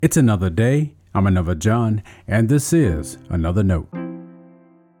It's another day. I'm another John, and this is Another Note.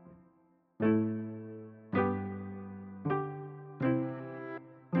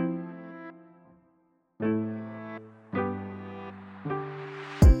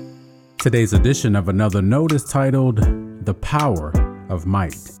 Today's edition of Another Note is titled, The Power of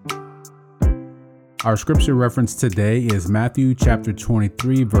Might. Our scripture reference today is Matthew chapter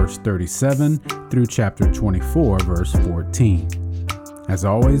 23, verse 37 through chapter 24, verse 14. As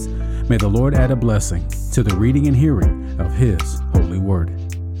always, may the Lord add a blessing to the reading and hearing of His holy word.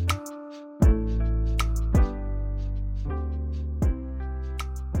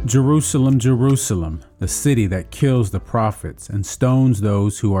 Jerusalem, Jerusalem, the city that kills the prophets and stones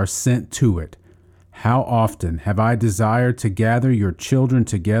those who are sent to it. How often have I desired to gather your children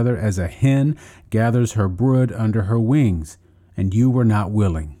together as a hen gathers her brood under her wings, and you were not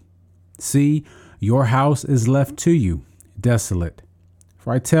willing. See, your house is left to you, desolate.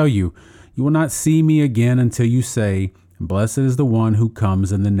 For I tell you, you will not see me again until you say, Blessed is the one who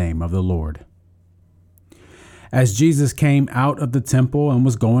comes in the name of the Lord. As Jesus came out of the temple and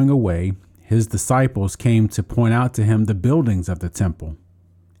was going away, his disciples came to point out to him the buildings of the temple.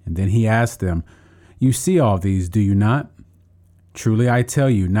 And then he asked them, You see all these, do you not? Truly I tell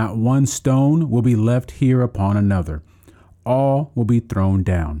you, not one stone will be left here upon another. All will be thrown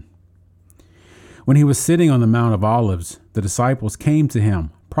down. When he was sitting on the Mount of Olives, the disciples came to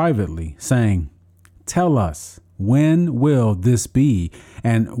him privately, saying, Tell us, when will this be,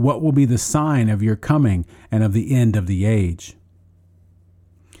 and what will be the sign of your coming and of the end of the age?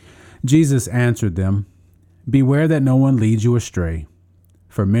 Jesus answered them, Beware that no one leads you astray.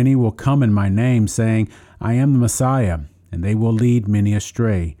 For many will come in my name, saying, I am the Messiah, and they will lead many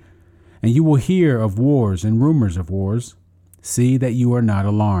astray. And you will hear of wars and rumors of wars. See that you are not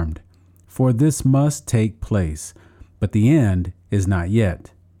alarmed, for this must take place, but the end is not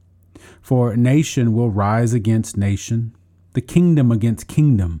yet. For nation will rise against nation, the kingdom against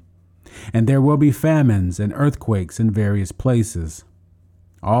kingdom, and there will be famines and earthquakes in various places.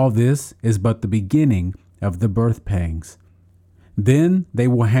 All this is but the beginning of the birth pangs. Then they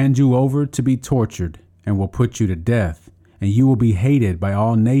will hand you over to be tortured and will put you to death, and you will be hated by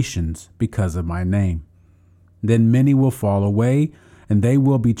all nations because of my name. Then many will fall away, and they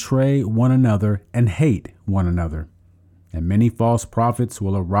will betray one another and hate one another. And many false prophets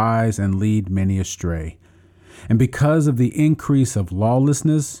will arise and lead many astray. And because of the increase of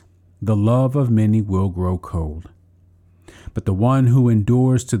lawlessness, the love of many will grow cold. But the one who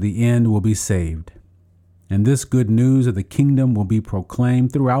endures to the end will be saved. And this good news of the kingdom will be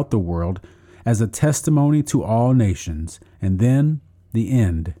proclaimed throughout the world as a testimony to all nations, and then the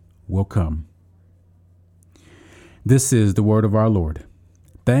end will come. This is the word of our Lord.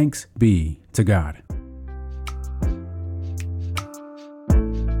 Thanks be to God.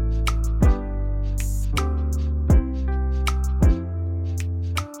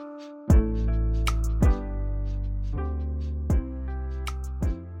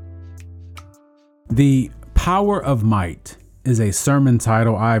 The Power of Might is a sermon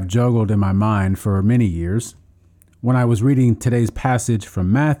title I've juggled in my mind for many years. When I was reading today's passage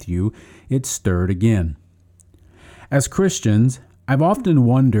from Matthew, it stirred again. As Christians, I've often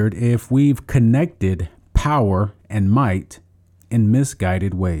wondered if we've connected power and might in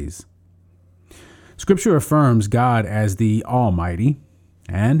misguided ways. Scripture affirms God as the Almighty,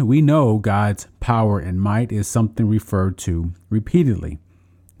 and we know God's power and might is something referred to repeatedly.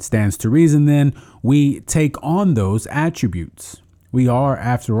 It stands to reason, then, we take on those attributes. We are,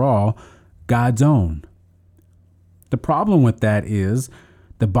 after all, God's own. The problem with that is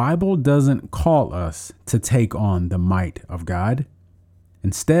the Bible doesn't call us to take on the might of God.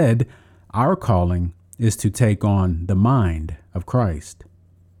 Instead, our calling is to take on the mind of Christ.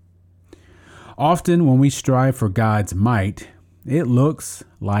 Often when we strive for God's might, it looks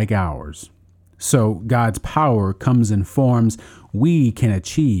like ours. So God's power comes in forms we can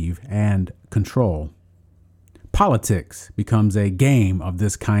achieve and control. Politics becomes a game of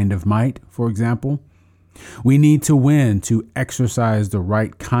this kind of might, for example. We need to win to exercise the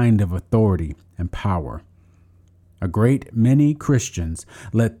right kind of authority and power. A great many Christians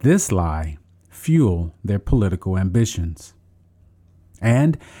let this lie fuel their political ambitions.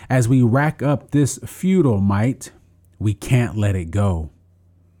 And as we rack up this feudal might, we can't let it go.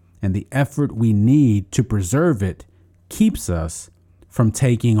 And the effort we need to preserve it keeps us from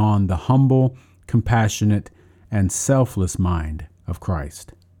taking on the humble, compassionate, and selfless mind of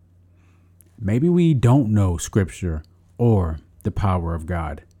Christ. Maybe we don't know Scripture or the power of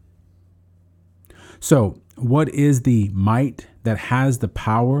God. So, what is the might that has the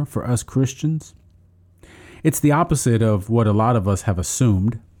power for us Christians? It's the opposite of what a lot of us have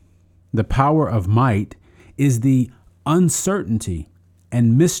assumed. The power of might is the uncertainty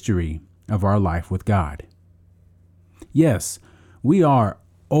and mystery of our life with God. Yes, we are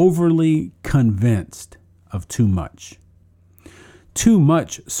overly convinced of too much. Too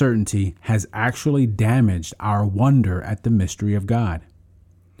much certainty has actually damaged our wonder at the mystery of God.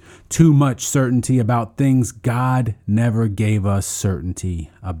 Too much certainty about things God never gave us certainty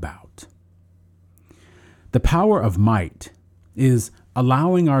about. The power of might is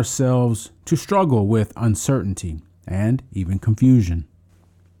allowing ourselves to struggle with uncertainty and even confusion.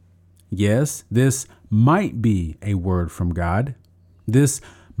 Yes, this might be a word from God. This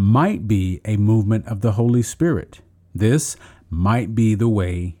might be a movement of the Holy Spirit. This might be the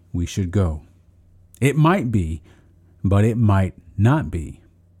way we should go. It might be, but it might not be.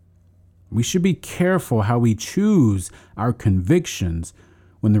 We should be careful how we choose our convictions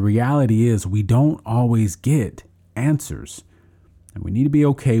when the reality is we don't always get answers, and we need to be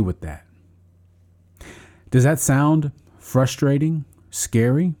okay with that. Does that sound frustrating,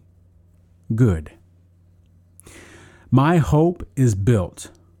 scary? Good. My hope is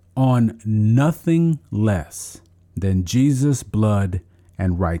built on nothing less than Jesus' blood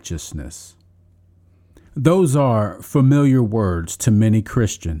and righteousness. Those are familiar words to many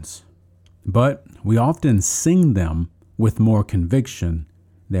Christians, but we often sing them with more conviction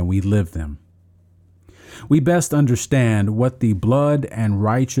than we live them. We best understand what the blood and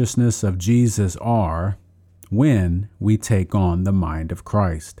righteousness of Jesus are when we take on the mind of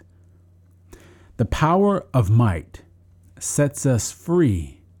Christ. The power of might sets us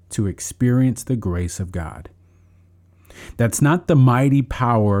free to experience the grace of God. That's not the mighty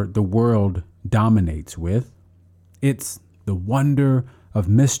power the world dominates with. It's the wonder of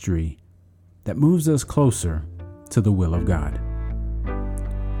mystery that moves us closer to the will of God.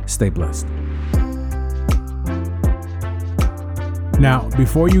 Stay blessed. Now,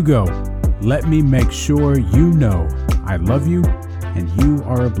 before you go, let me make sure you know I love you and you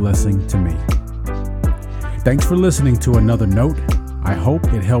are a blessing to me. Thanks for listening to another note. I hope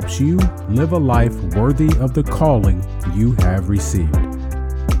it helps you live a life worthy of the calling you have received.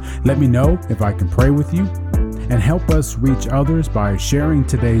 Let me know if I can pray with you and help us reach others by sharing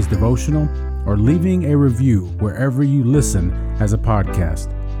today's devotional or leaving a review wherever you listen as a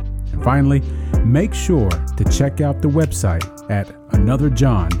podcast. And finally, make sure to check out the website at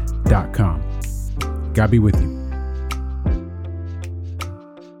anotherjohn.com. God be with you.